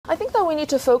we need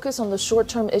to focus on the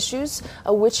short-term issues,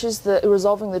 which is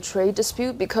resolving the trade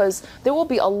dispute, because there will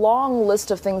be a long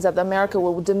list of things that America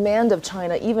will demand of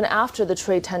China, even after the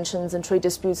trade tensions and trade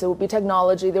disputes. There will be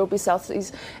technology, there will be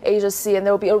Southeast Asia Sea, and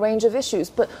there will be a range of issues.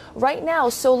 But right now,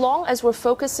 so long as we're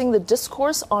focusing the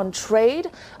discourse on trade,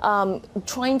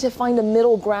 trying to find a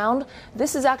middle ground,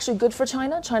 this is actually good for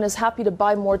China. China's happy to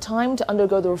buy more time to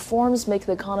undergo the reforms, make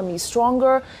the economy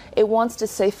stronger. It wants to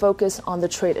stay focused on the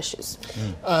trade issues.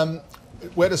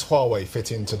 Where does Huawei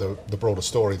fit into the broader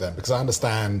story then? Because I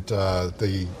understand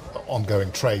the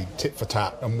ongoing trade tit for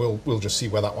tat, and we'll just see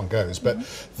where that one goes. But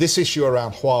this issue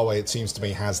around Huawei, it seems to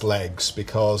me, has legs,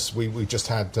 because we just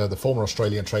had the former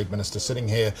Australian Trade Minister sitting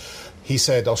here. He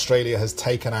said Australia has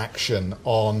taken action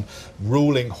on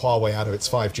ruling Huawei out of its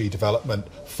 5G development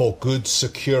for good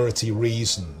security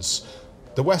reasons.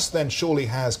 The West then surely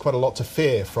has quite a lot to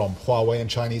fear from Huawei and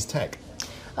Chinese tech.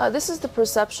 This is the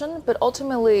perception, but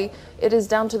ultimately it is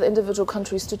down to the individual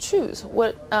countries to choose.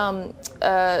 Number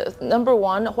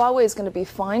one, Huawei is going to be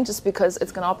fine just because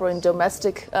it's going to operate in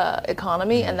domestic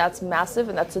economy, and that's massive,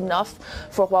 and that's enough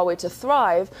for Huawei to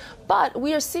thrive. But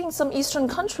we are seeing some Eastern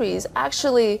countries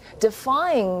actually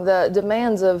defying the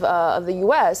demands of the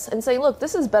U.S. and saying, look,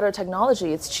 this is better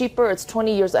technology. It's cheaper. It's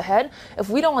 20 years ahead. If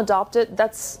we don't adopt it,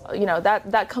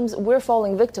 we're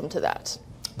falling victim to that.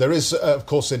 There is, of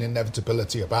course, an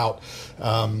inevitability about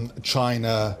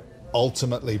China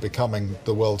ultimately becoming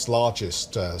the world's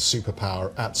largest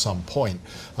superpower at some point.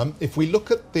 If we look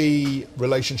at the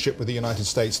relationship with the United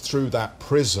States through that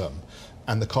prism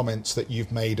and the comments that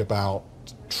you've made about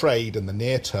trade in the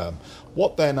near term,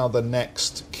 what then are the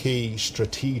next key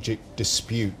strategic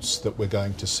disputes that we're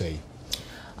going to see?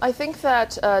 I think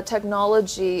that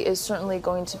technology is certainly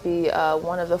going to be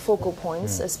one of the focal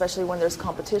points, especially when there's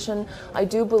competition. I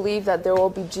do believe that there will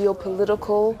be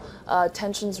geopolitical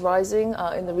tensions rising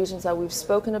in the regions that we've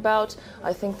spoken about.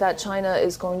 I think that China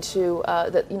is going to,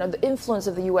 the influence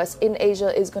of the U.S. in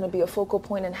Asia is going to be a focal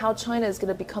point, and how China is going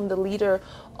to become the leader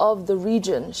of the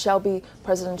region shall be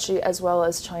President Xi as well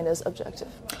as China's objective.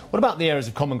 What about the areas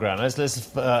of common ground?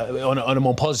 Let's on a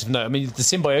more positive note, I mean, the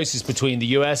symbiosis between the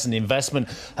U.S. and the investment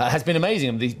has been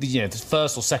amazing. The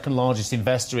first or second largest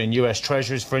investor in U.S.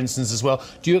 Treasuries, for instance, as well.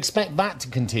 Do you expect that to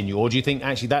continue, or do you think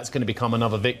actually that's going to become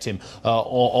another victim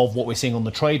of what we're seeing on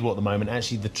the trade war at the moment?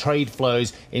 Actually, the trade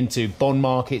flows into bond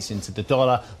markets, into the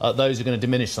dollar, those are going to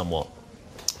diminish somewhat.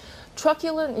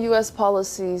 Truculent U.S.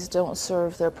 policies don't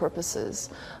serve their purposes.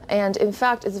 And in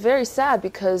fact, it's very sad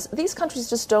because these countries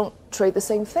just don't trade the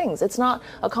same things. It's not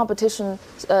a competition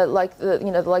like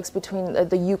the likes between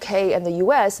the UK and the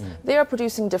US. They are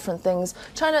producing different things.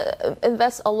 China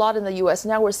invests a lot in the US.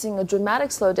 Now we're seeing a dramatic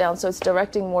slowdown, so it's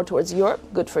directing more towards Europe.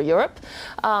 Good for Europe.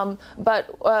 But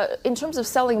in terms of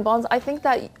selling bonds, I think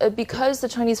that because the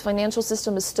Chinese financial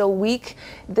system is still weak,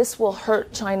 this will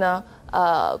hurt China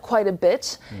quite a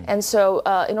bit. And so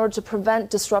in order to prevent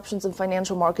disruptions in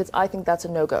financial markets, I think that's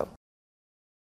a no-go.